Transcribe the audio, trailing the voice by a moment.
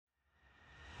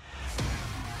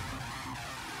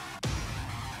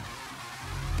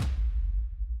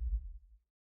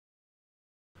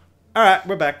Alright,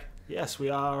 we're back. Yes, we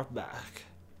are back.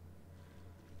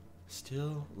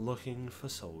 Still looking for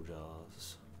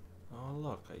soldiers. Oh,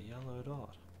 look, a yellow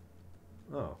dot.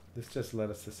 Oh, this just led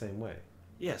us the same way.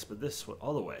 Yes, but this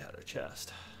other way had a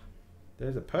chest.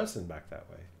 There's a person back that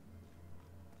way.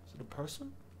 Is it a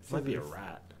person? It So might be a this-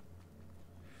 rat.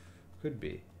 Could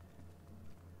be.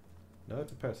 No,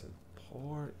 it's a person.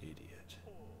 Poor idiot.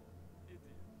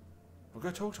 We'll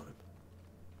go talk to him.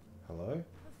 Hello?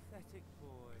 Pathetic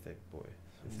boy. Thick boy.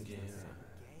 Yeah.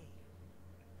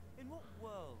 In what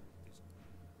world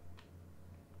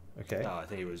is Okay. No, I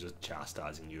think he was just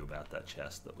chastising you about that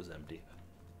chest that was empty.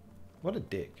 What a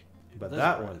dick. But There's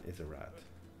that a rat. one is a rat.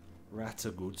 Rats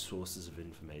are good sources of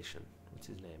information. What's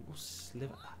his name? Oh,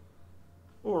 Sliver.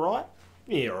 Alright.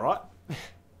 Yeah, alright.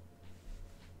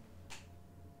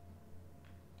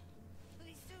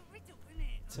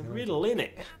 It's a riddle,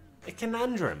 innit? A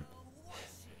conundrum.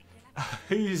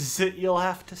 Who's it you'll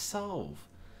have to solve?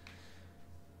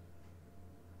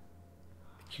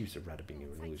 Accused of rat of being an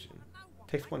illusion.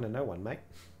 Takes one to know one, mate.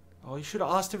 Oh, you should have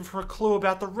asked him for a clue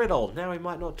about the riddle. Now he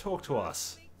might not talk to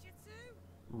us.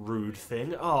 Rude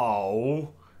thing. Oh.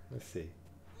 Let's see.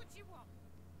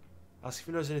 Ask if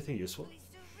he knows anything useful.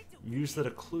 Use that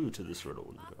a clue to this riddle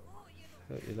when you go.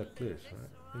 So you look clues,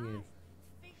 right?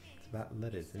 Thing is, it's about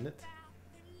letters, isn't it?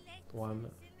 One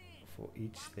for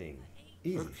each thing.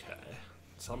 Easy. Okay.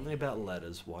 Something about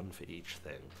letters, one for each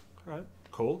thing. Alright,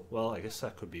 cool. Well, I guess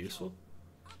that could be useful.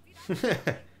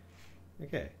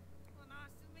 Okay.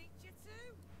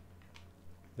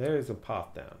 There is a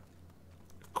path down.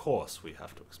 Of course, we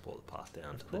have to explore the path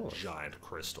down to the course. giant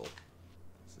crystal.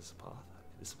 Is this a path?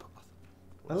 It is a path.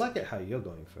 I like it how you're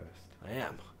going first. I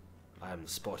am. I am the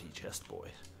spotty chest boy.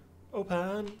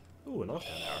 Open. Ooh, an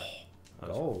knockdown arrow.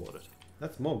 That's Gold. rewarded.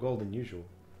 That's more gold than usual.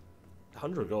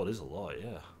 100 gold is a lot,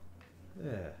 yeah.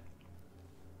 Yeah.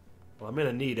 Well, I'm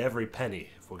gonna need every penny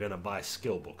if we're gonna buy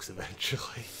skill books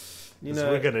eventually. You 'Cause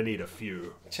know, we're gonna need a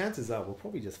few. chances are we'll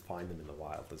probably just find them in the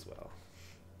wild as well.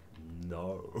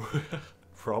 No,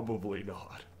 probably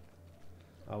not.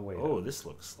 I'll wait. Oh, this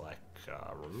looks like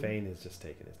a room. Fane is just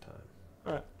taking his time.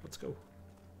 All right, let's go.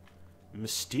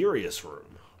 Mysterious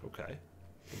room. Okay.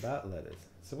 About letters.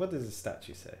 So what does the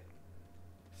statue say?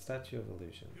 Statue of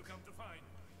illusions. You've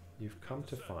come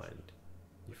to find.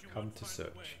 You've come to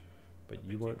search. But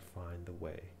you won't find the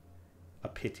way. A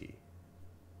pity.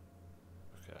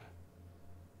 Okay.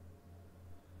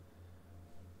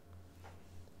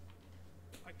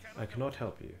 I cannot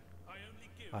help you.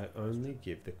 I only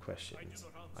give the questions.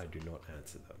 I do not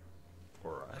answer them.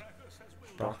 All right.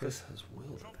 Brachus has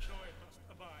willed.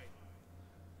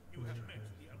 You have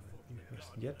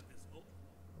yet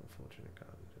unfortunate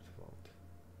garden's fault.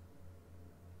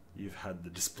 You've had the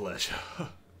displeasure.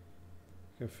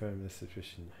 Confirm the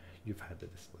suspicion. You've had the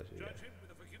displeasure. Yeah.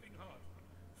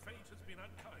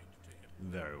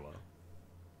 Very well.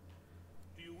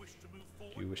 Do you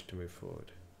wish to move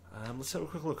forward? Let's have a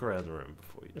quick look around the room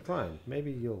before you. Decline.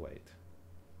 Maybe you'll wait.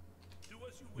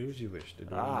 Do as you wish. The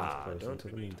door remains closed don't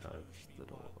until the meantime. The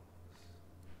door.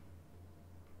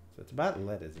 So it's about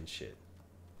letters and shit.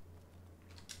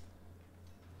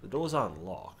 The door's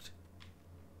unlocked.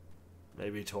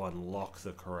 Maybe to unlock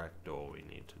the correct door, we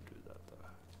need to do that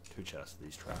though. 2 chests.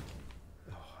 These trapped.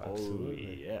 Oh,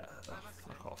 absolutely. Oh yeah. Oh,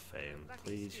 fuck off, Fane.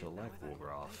 Please, you're like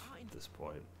Wargraph at this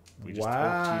point. We just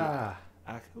Wow.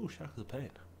 talked to you. Oh, Shackles of Pain.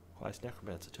 Quite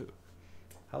Necromancer too.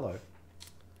 Hello.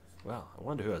 Well, I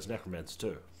wonder who has Necromancer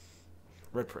too.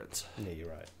 Red Prince. Yeah, you're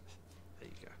right. There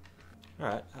you go.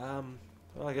 Alright,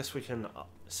 well, I guess we can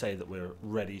say that we're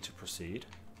ready to proceed.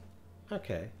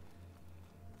 Okay.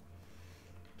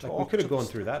 Like we Talk could have to gone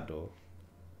the through that door.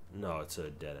 No, it's a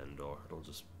dead-end door. It'll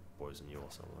just poison you or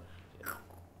something. Yeah.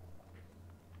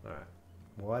 Alright.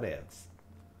 What else?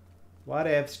 What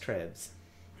else, Trebs?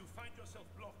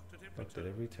 Blocked at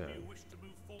every turn.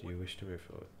 Do you wish to move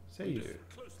forward? Say you do.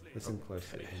 Listen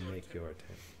closely and make your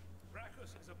attempt.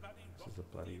 This is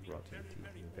a bloody rotten thief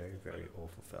and a very, very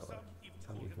awful fellow.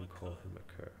 Some even call him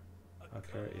a cur. A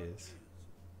cur is...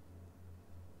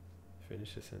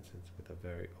 Finish the sentence with a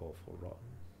very awful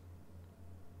rotten.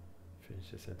 Finish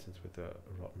the sentence with a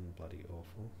rotten bloody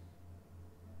awful.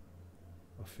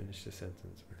 Or finish the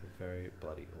sentence with a very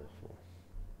bloody awful.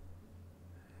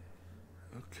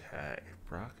 Okay,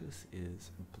 Brachus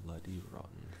is bloody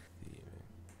rotten thieving.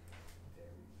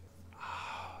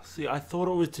 See, I thought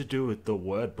it was to do with the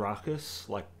word Brachus,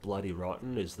 like bloody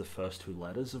rotten is the first 2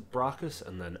 letters of Brachus,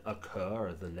 and then occur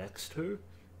are the next 2.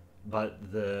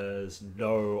 But there's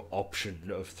no option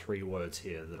of 3 words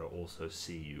here that are also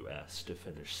C-U-S to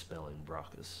finish spelling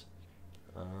Brachus.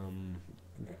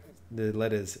 the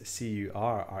letters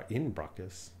C-U-R are in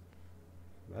Brachus.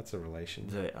 That's a relation.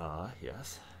 They are,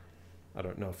 yes. I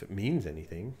don't know if it means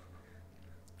anything.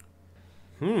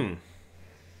 Thinking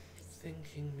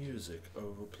music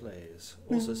overplays.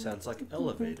 Also sounds like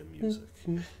elevator music.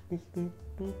 I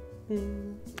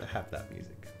have that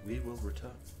music. We will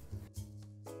return.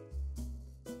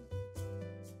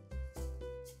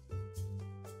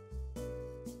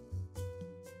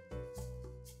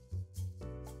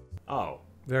 Oh.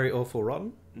 Very awful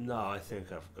rotten? No, I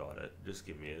think I've got it. Just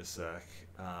give me a sec.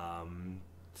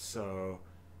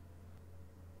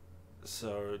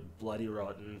 So, bloody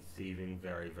rotten, thieving,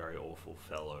 very, very awful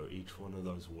fellow. Each one of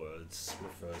those words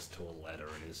refers to a letter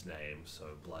in his name.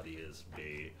 So, bloody is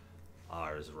B,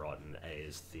 R is rotten, A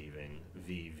is thieving,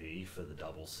 VV for the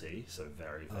double C. So,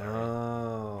 very, very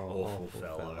awful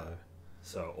fellow.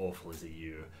 So, awful is a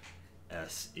U.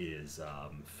 S is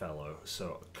fellow.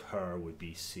 So, cur would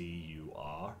be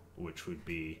C-U-R, which would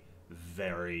be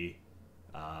very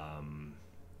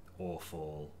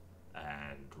awful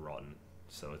and rotten.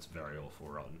 So it's very awful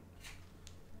rotten.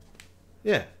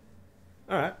 Yeah.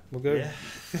 Alright, we'll go. Yeah.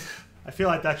 I feel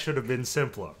like that should have been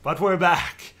simpler. But we're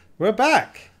back. We're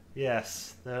back!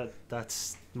 Yes,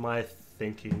 that's my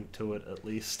thinking to it at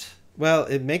least. Well,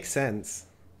 it makes sense.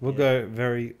 We'll go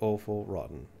very awful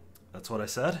rotten. That's what I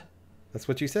said? That's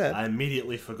what you said. I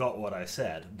immediately forgot what I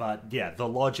said. But yeah, the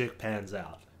logic pans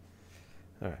out.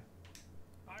 Alright.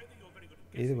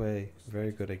 Either way,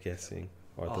 very good at guessing.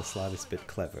 Or the slightest bit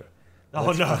clever. Oh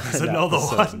Let's no, find there's out another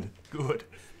for one. certain. Good.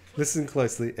 Listen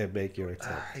closely and make your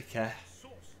attempt. Okay.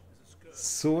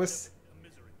 Source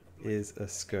is a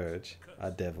scourge,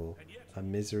 a devil, a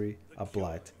misery, a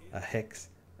blight, a hex,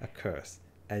 a curse,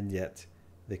 and yet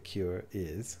the cure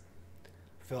is...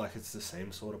 I feel like it's the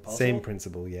same sort of puzzle. Same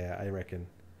principle, yeah, I reckon.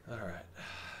 Alright.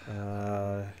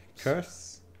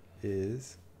 Curse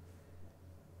is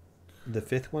the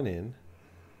fifth one in.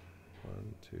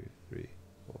 1, 2, 3,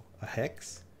 4. A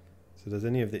hex. So does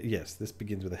any of the... Yes, this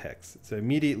begins with a hex. So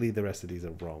immediately the rest of these are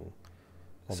wrong.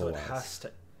 So Otherwise. it has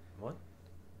to... What?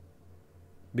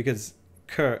 Because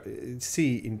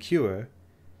C in cure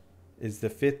is the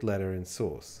fifth letter in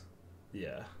source.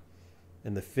 Yeah.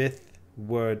 And the fifth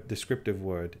word, descriptive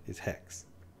word, is hex.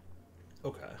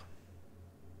 Okay.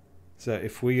 So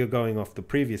if we are going off the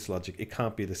previous logic, it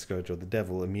can't be the scourge or the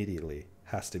devil immediately.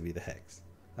 Has to be the hex.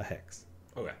 A hex.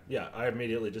 Okay. Yeah, I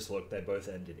immediately just looked. They both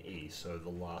end in E, so the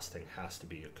last thing has to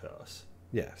be a curse.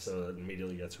 Yes. So it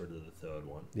immediately gets rid of the third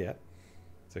one. Yeah.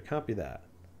 So it can't be that.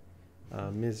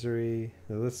 Misery.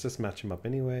 Well, let's just match them up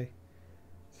anyway.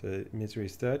 So misery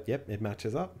is third. Yep, it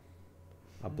matches up.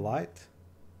 A blight.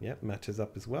 Yep, matches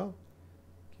up as well.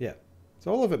 Yeah.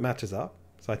 So all of it matches up.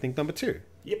 So I think number 2.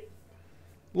 Yep.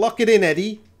 Lock it in,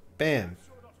 Eddie. Bam.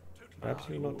 Perhaps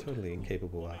you're not totally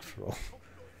incapable after all.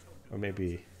 Or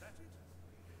maybe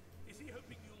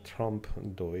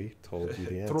Trompdoy told you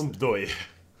the answer. Trompdoy.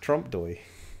 Trompdoy.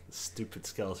 Stupid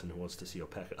skeleton who wants to see your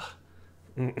pecker.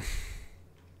 It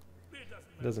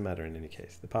doesn't matter in any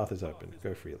case. The path is open.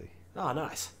 Go freely. Ah,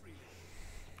 nice.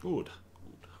 Good.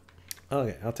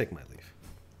 Okay, I'll take my leave.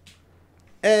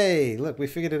 Hey, look, we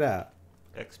figured it out.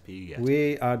 XP, yes.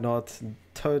 We are not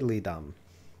totally dumb.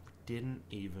 Didn't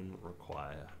even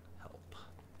require help.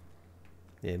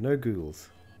 Yeah, no Googles.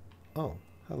 Oh,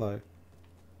 hello.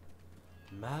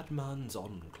 Madman's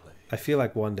Enclave. I feel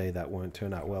like one day that won't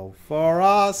turn out well for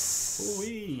us.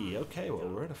 Ooh-wee. Okay, well,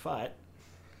 we're in a fight.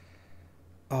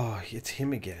 Oh, it's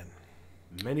him again.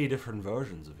 Many different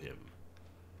versions of him.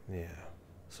 Yeah.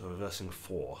 So we're versing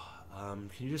 4. Can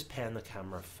you just pan the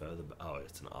camera further? Oh,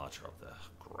 it's an archer up there.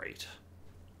 Great.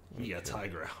 He gets high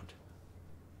ground.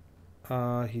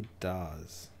 He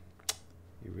does.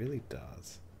 He really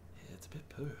does. Yeah, it's a bit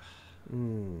poo.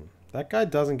 That guy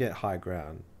doesn't get high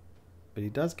ground. But he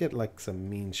does get, like, some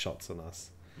mean shots on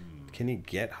us. Can he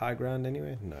get high ground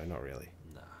anyway? No, not really.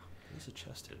 Nah. There's a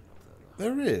chest hidden up there,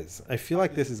 though. There is. I feel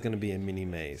like this is going to be a mini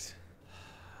maze.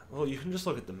 Well, you can just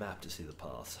look at the map to see the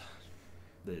paths.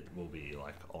 That will be,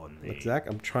 like, on the... Look, Zach,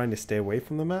 I'm trying to stay away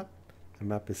from the map. The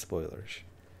map is spoilerish.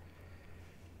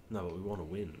 No, but we want to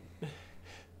win.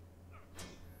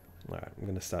 Alright, I'm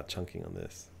going to start chunking on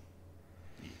this.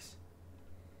 Yes.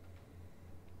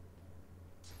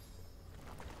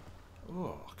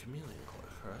 Oh, chameleon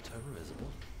cloak. Alright, over visible.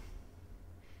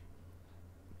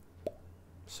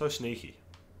 So sneaky.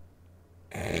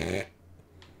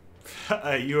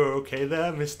 Are you okay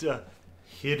there, Mr.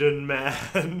 Hidden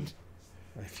Man?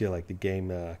 I feel like the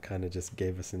game kind of just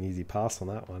gave us an easy pass on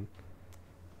that one.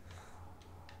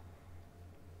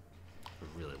 I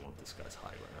really want this guy's high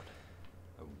ground.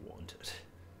 I want it.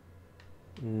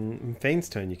 In Fane's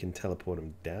turn, you can teleport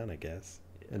him down, I guess,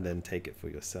 and then take it for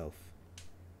yourself.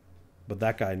 But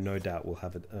that guy, no doubt, will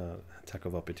have an attack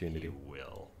of opportunity. He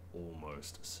will,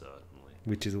 almost certainly.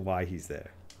 Which is why he's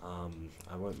there.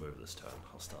 I won't move this turn.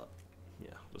 I'll start.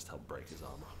 Yeah, just help break his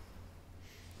armor.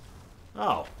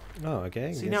 Oh. Oh,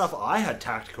 okay. See, now if I had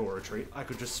tactical retreat, I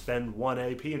could just spend 1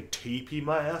 AP and TP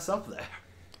my ass up there.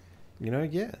 You know,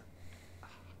 yeah.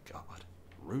 God.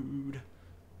 Rude.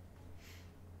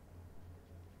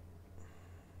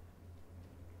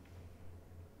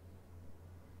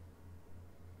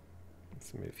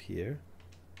 Let's move here.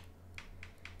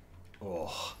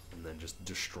 Oh, and then just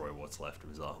destroy what's left of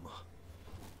his armor.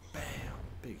 Bam.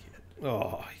 Big hit.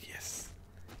 Oh, yes.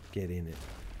 Get in it.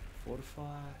 Fortify.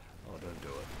 Oh, don't do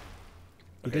it.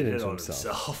 He Okay, did it hit to on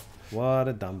himself. What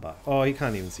a dumb butt. Oh, he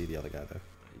can't even see the other guy, though.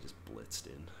 He just blitzed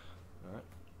in. Alright.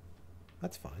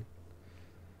 That's fine.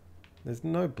 There's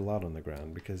no blood on the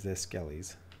ground because they're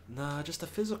skellies. Nah, just a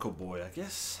physical boy, I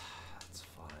guess. That's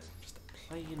fine. Just a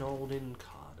plain old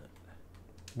incarnate.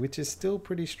 Which is still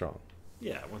pretty strong.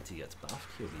 Yeah, once he gets buffed,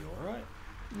 he'll be alright.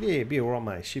 Yeah, be alright,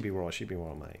 mate. She be right,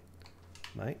 mate.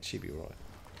 Mate, she be right.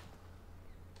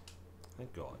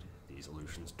 Thank God these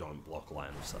illusions don't block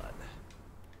line of sight.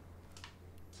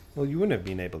 Well, you wouldn't have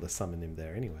been able to summon him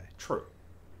there anyway. True.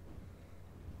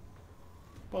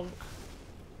 Bonk.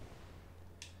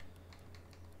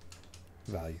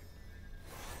 Value.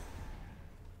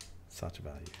 Such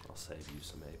value. I'll save you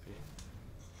some AP.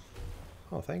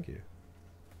 Oh, thank you.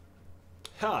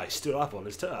 Ha! He stood up on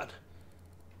his turn.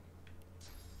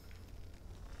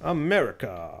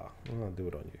 America! I'll do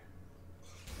it on you.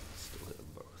 Still hit them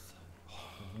both.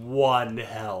 1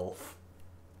 health.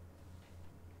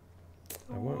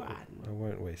 I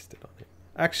won't waste it on him.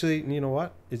 Actually, you know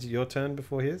what? Is it your turn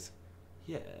before his?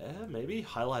 Yeah, maybe.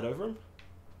 Highlight over him?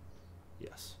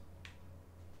 Yes.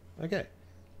 Okay.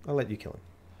 I'll let you kill him.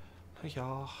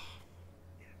 Yeah.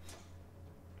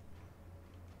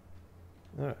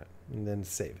 Alright. And then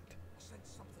save it.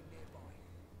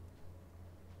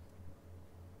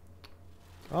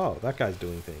 Oh, that guy's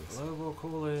doing things. Global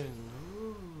cooling.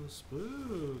 Ooh,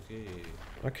 spooky.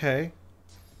 Okay.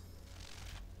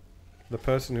 The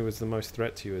person who was the most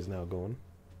threat to you is now gone.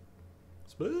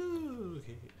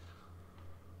 Spooky.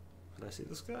 Can I see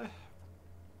this guy?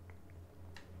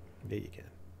 Yeah, you can.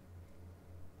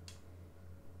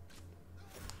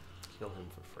 Kill him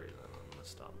for free then. I'm gonna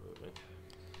start moving.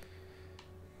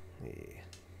 Yeah.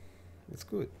 It's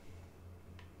good.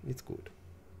 It's good.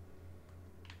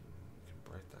 You can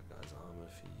break that guy's armor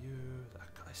for you.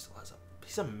 That guy still has a...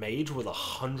 He's a mage with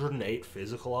 108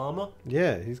 physical armor?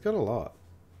 Yeah, he's got a lot.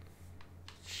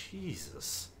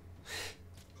 Jesus.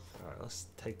 Alright, let's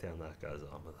take down that guy's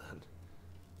armor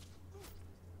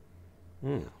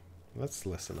then. Hmm. That's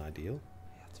less than ideal.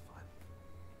 Yeah, it's fine.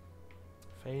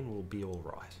 Fane will be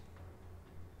alright.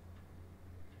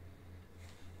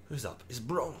 Who's up? Is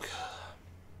Bronk.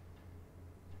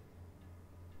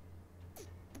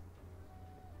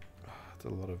 It's a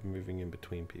lot of moving in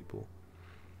between people.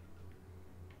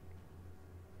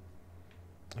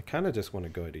 I kind of just want to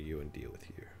go to you and deal with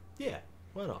you. Yeah,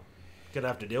 why not? Gonna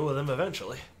have to deal with him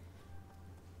eventually.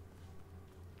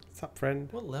 What's up, friend?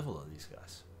 What level are these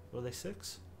guys? Were they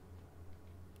 6?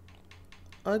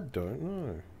 I don't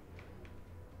know.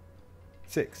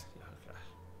 6. Yeah, okay.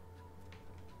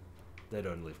 They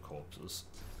don't leave corpses.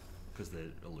 Because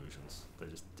they're illusions. They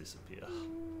just disappear.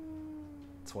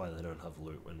 That's why they don't have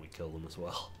loot when we kill them as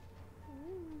well.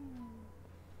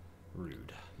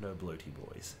 Rude. No bloaty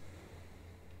boys.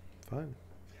 Fine.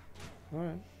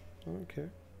 Alright. I don't care.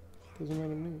 Doesn't matter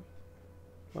to me.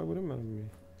 Why would it matter to me?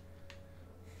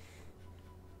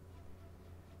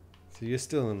 So you're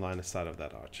still in line of sight of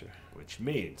that archer. Which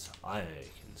means I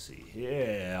can see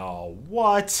here. Oh,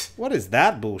 what? What is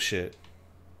that bullshit?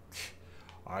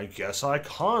 I guess I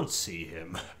can't see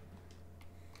him.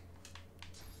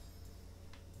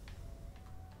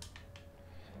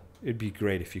 It'd be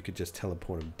great if you could just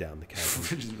teleport him down the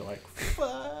cavern. Just be like,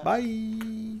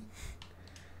 Bye!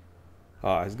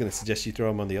 Oh, I was going to suggest you throw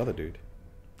him on the other dude.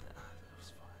 nah, that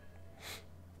was fine.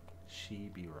 She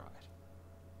be right.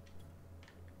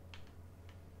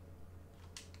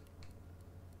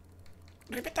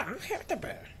 Let's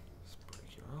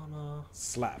break your armor.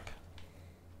 Slap.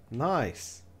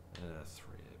 Nice. 3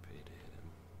 AP to hit him.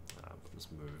 Let's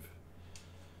move.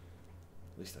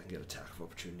 At least I can get attack of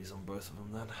opportunities on both of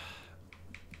them then.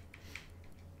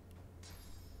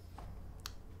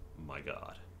 My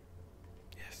god.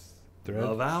 Yes.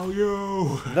 The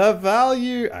value! The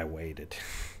value! I waited.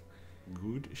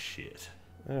 Good shit.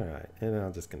 Alright, and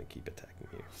I'm just going to keep attacking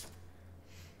you.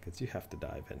 Because you have to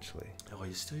die eventually. Oh,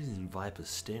 you're still using Viper's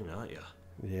Sting, aren't you?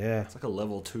 Yeah. It's like a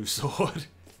level 2 sword.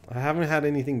 I haven't had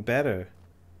anything better.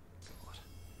 What?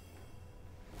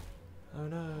 Oh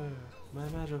no, my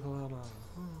magical armor.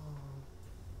 Oh.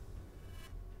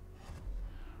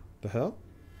 The hell?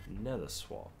 Nether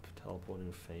swap,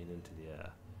 teleporting Fane into the air.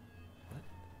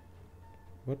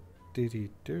 What did he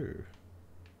do?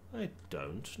 I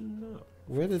don't know.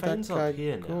 Where did Fane's that guy up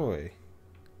here go? now.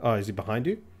 Oh, is he behind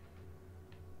you?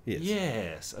 Yes.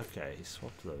 Yes, okay, he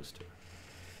swapped those two.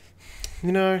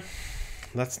 You know,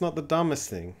 that's not the dumbest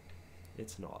thing.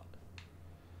 It's not.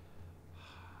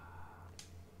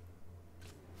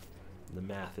 The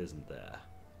math isn't there,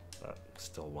 but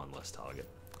still one less target.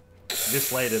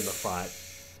 This late in the fight,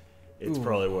 it's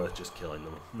probably worth just killing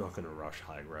them. I'm not going to rush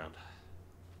high ground.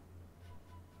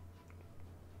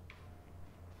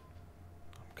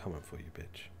 I'm coming for you,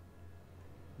 bitch.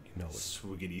 You know it.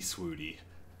 Swiggity swooty.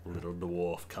 Little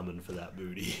dwarf coming for that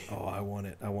booty. Oh, I want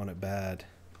it. I want it bad.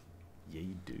 Yeah,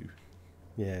 you do.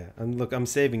 Yeah, and look, I'm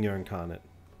saving your incarnate.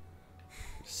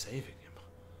 Saving him.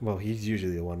 Well, he's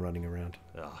usually the one running around.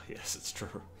 Oh, yes, it's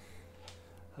true.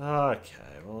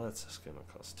 Okay, well, that's just going to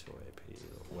cost 2 AP.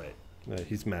 Wait. No,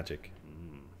 he's magic.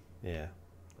 Yeah.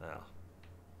 Well,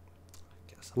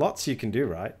 I guess Lots you can do,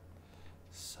 right?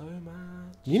 so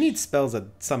much. You need spells that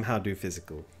somehow do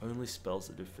physical. Only spells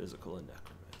that do physical and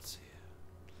necromancy.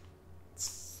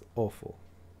 It's awful.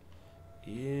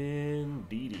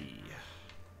 Indeedy.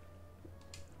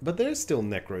 But there's still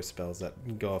necro spells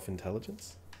that go off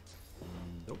intelligence.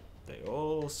 Nope. They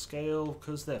all scale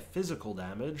because they're physical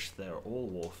damage. They're all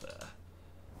warfare.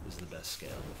 Is the best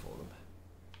scale for them.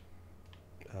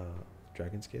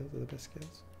 Dragon scales are the best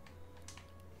scales.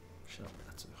 Shut up,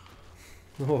 Natsu.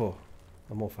 Oh,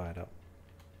 I'm all fired up.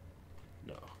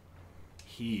 No.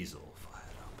 He's all fired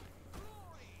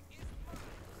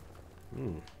up.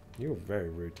 You're very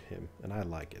rude to him, and I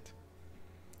like it.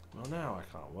 Well, now I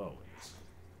can't well wins.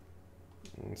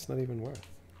 It's not even worth.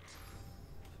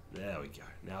 There we go.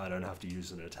 Now I don't have to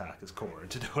use an attack as Corin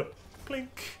to do it.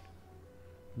 Clink.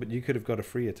 But you could have got a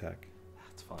free attack.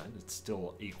 That's fine. It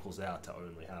still equals out to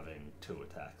only having 2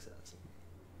 attack sets.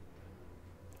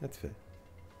 That's fair.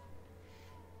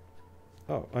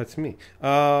 Oh, it's me.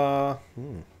 Yeah,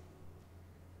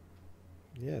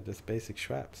 just basic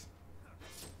schraps.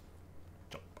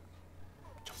 Chop.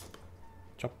 Chop.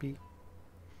 Choppy.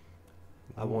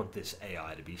 I want this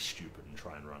AI to be stupid and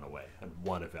try and run away, and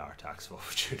one of our attacks of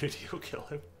opportunity will kill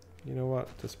him. You know what?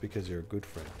 Just because you're a good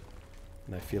friend.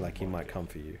 And I feel like he might come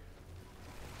for you.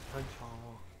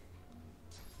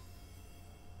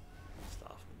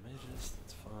 Staff of Mages,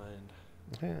 that's fine.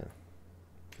 Yeah.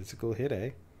 Physical hit,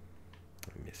 eh?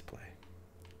 I misplay.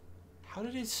 How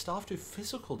did his staff do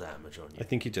physical damage on I you?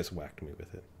 think he just whacked me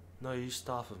with it. No, you use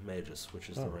Staff of Mages, which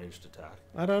is the ranged attack.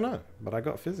 I don't know, but I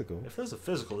got physical. If there's a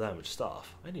physical damage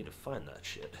staff, I need to find that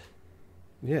shit.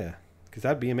 Yeah, because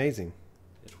that'd be amazing.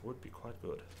 It would be quite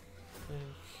good.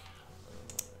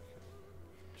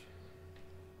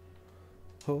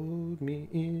 Hold me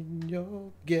in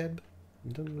your geb.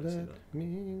 Don't Let's see let that.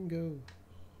 me go.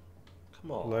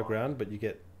 Come on. Low ground, but you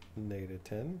get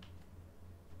 -10.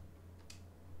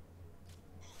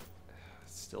 It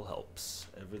still helps.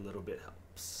 Every little bit helps.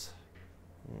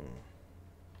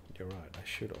 You're right, I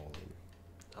should all in.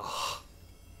 Ah,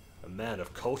 a man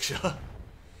of culture.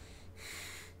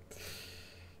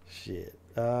 Shit.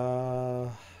 Yeah,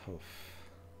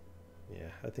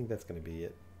 I think that's gonna be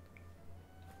it.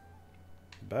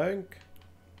 Bank.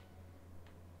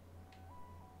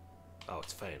 Oh,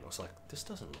 it's Fane. I was like, this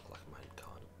doesn't look like my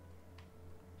incarnate.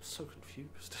 I'm so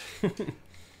confused.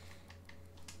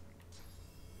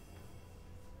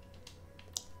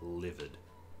 Livid.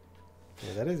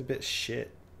 Yeah, that is a bit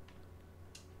shit.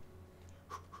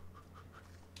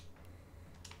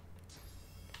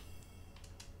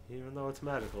 Even though it's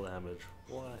magical damage,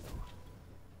 why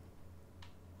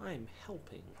not? I'm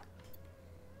helping.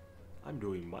 I'm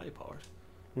doing my part.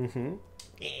 Mm-hmm.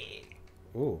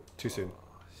 Ooh, too soon.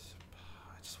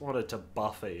 I just wanted to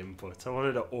buffer inputs. I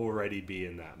wanted to already be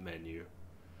in that menu.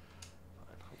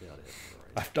 Fine, I'll be able to hit the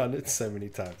range. I've done it so many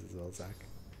times as well, Zach.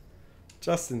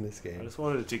 Just in this I game. just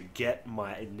wanted to get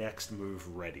my next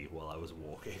move ready while I was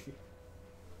walking.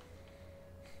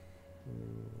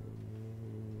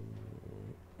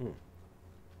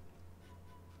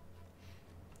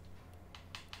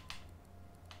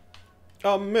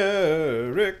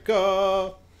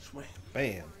 America!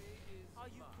 Bam.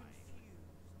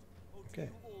 Okay.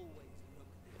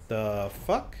 The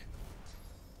fuck?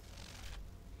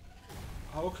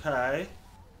 Okay.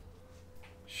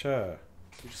 Sure.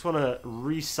 You just want to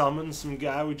resummon some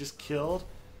guy we just killed?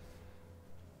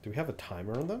 Do we have a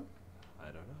timer on them? I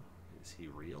don't know. Is he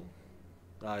real?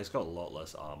 Ah, he's got a lot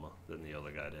less armor than the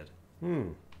other guy did.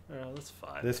 Yeah, that's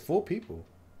fine. There's 4 people.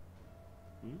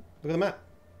 Hmm? Look at the map.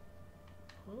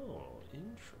 Oh,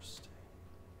 interesting.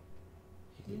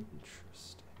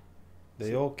 Interesting.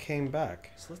 They all came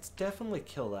back. So let's definitely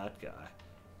kill that guy.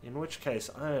 In which case,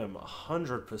 I am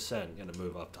 100% going to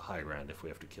move up to high ground if we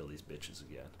have to kill these bitches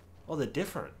again. Oh, they're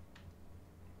different.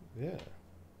 Yeah.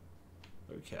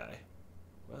 Okay.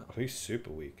 Well, Oh, he's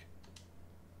super weak.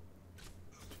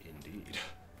 indeed.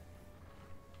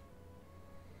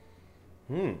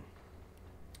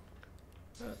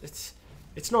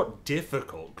 It's not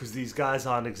difficult because these guys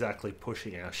aren't exactly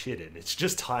pushing our shit in. It's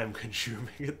just time consuming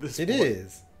at this point. It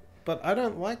is. But I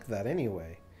don't like that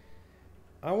anyway.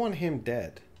 I want him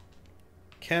dead.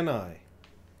 Can I?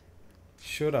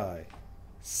 Should I?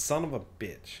 Son of a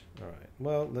bitch. Alright,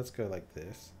 well, let's go like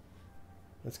this.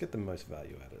 Let's get the most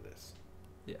value out of this.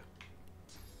 Yeah.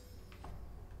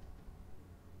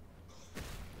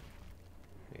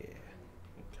 Yeah.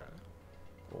 Okay.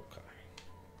 Okay.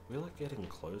 We're like getting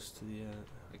close to the end,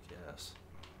 I guess.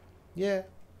 Yeah.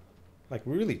 Like,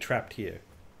 really trapped here.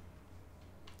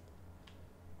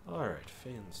 Alright,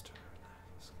 Fiend's turn.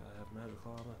 This guy have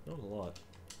magical armor? Not a lot.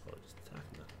 Oh, just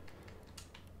attacking it.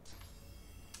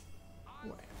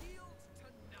 I'll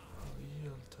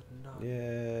yield to none.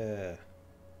 Yeah.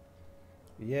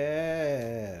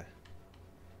 Yeah.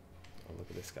 Oh, look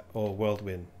at this guy. Oh,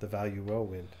 whirlwind. The value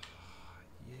whirlwind.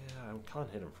 Yeah, I can't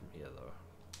hit him from here though.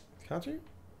 Can't you?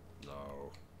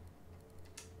 No.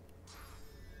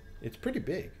 It's pretty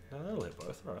big. No, that'll hit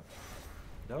both. Alright.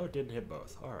 No, it didn't hit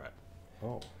both. Alright.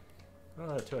 Oh.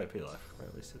 2 AP left. Can I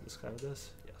at least hit this guy with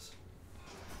this? Yes.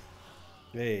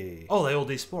 Hey. Oh, they all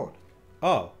despawned.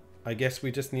 Oh. I guess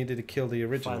we just needed to kill the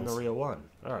originals. Find the real one.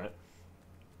 Alright.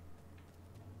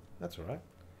 That's alright.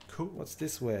 Cool. What's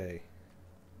this way?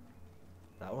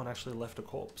 That one actually left a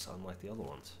corpse, unlike the other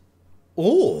ones.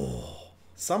 Oh!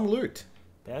 Some loot.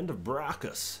 Band of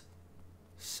Brachus.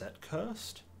 Set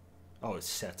cursed? Oh, it's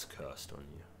Set's cursed on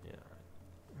you. Yeah,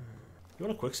 right. You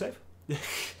want a quick save?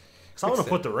 Because I want to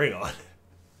put the ring on.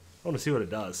 I want to see what it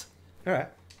does. Alright.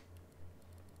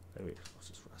 Maybe let's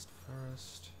just rest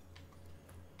first.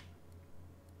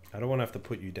 I don't want to have to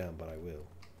put you down, but I will.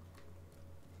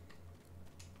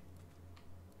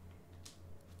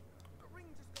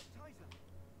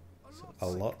 A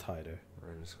lot tighter.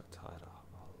 Ring just got tighter.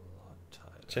 A lot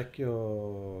tighter. Check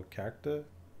your character.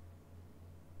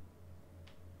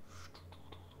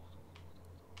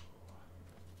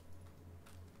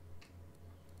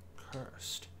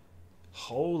 Cursed.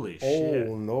 Holy Oh shit.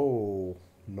 no.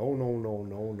 No, no, no,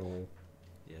 no, no.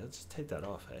 Yeah, let's just take that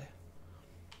off, eh?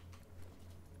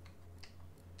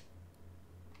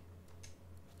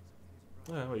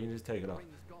 Yeah, well, you need to take it off.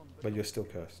 But you're still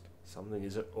cursed. Something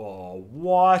is... Oh,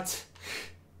 what?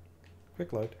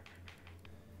 Quick load.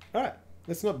 Alright,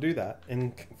 let's not do that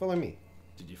and follow me.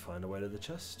 Did you find a way to the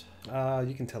chest?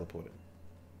 You can teleport it.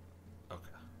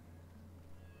 Okay.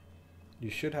 You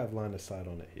should have line of sight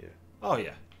on it here. Oh,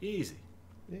 yeah. Easy.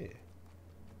 Yeah.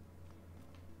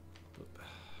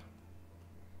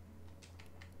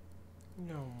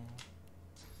 No.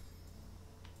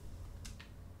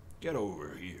 Get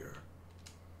over here.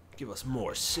 Give us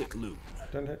more sick loot.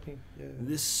 Don't hurt me. Yeah.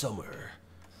 This summer.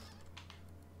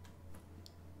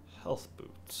 Health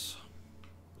boots.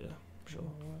 Yeah, sure.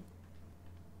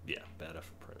 Yeah, better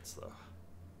for Prince though.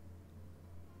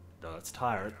 No, it's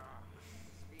tired.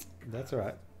 That's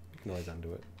alright. You can always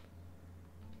undo it.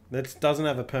 That doesn't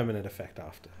have a permanent effect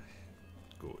after.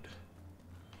 Good.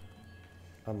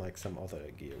 Unlike some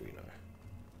other gear we know.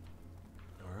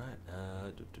 Alright,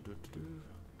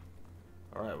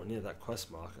 Alright, we're near that quest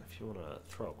marker if you want to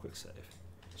throw a quick save.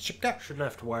 Shouldn't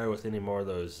have to worry with any more of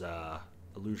those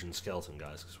illusion skeleton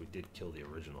guys because we did kill the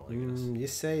original, I guess. You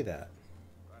say that.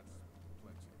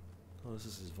 Oh, this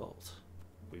is his vault.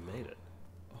 We made it.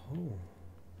 Oh.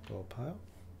 Gold pile?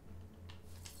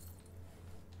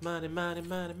 Money, money,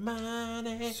 money,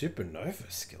 money. Supernova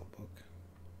skill book.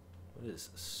 What is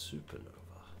a supernova?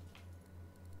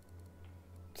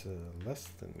 It's less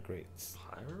than great.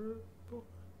 Pirate book?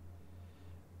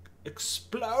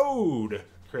 Explode!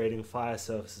 Creating fire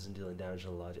surfaces and dealing damage in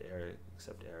a large area,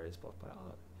 except areas blocked by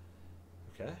art.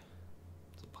 Okay.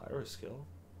 It's a pyro skill.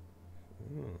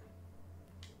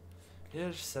 Yeah,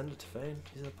 just send it to Fane.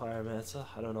 He's a pyromancer.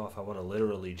 I don't know if I want to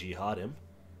literally jihad him.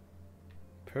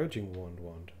 Purging wand.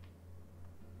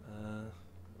 Okay.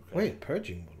 Wait,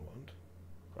 purging wand.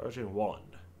 Purging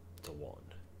wand. It's a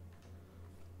wand.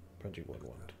 Purging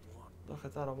wand. Look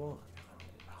at that, a wand.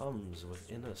 It hums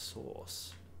with inner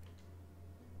source.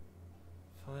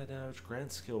 Fire damage,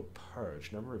 grand skill,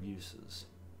 purge. Number of uses.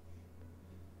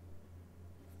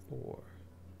 4.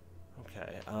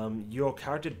 Okay. Your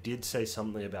character did say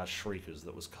something about shriekers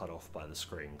that was cut off by the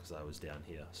screen because I was down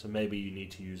here. So maybe you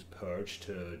need to use purge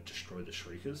to destroy the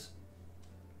shriekers.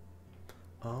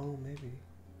 Oh, maybe.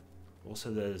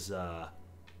 Also, there's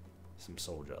some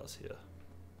soul jars here.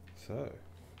 So,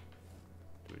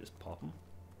 Do we just pop them?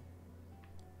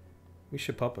 we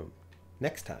should pop them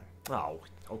next time. Oh,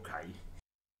 okay.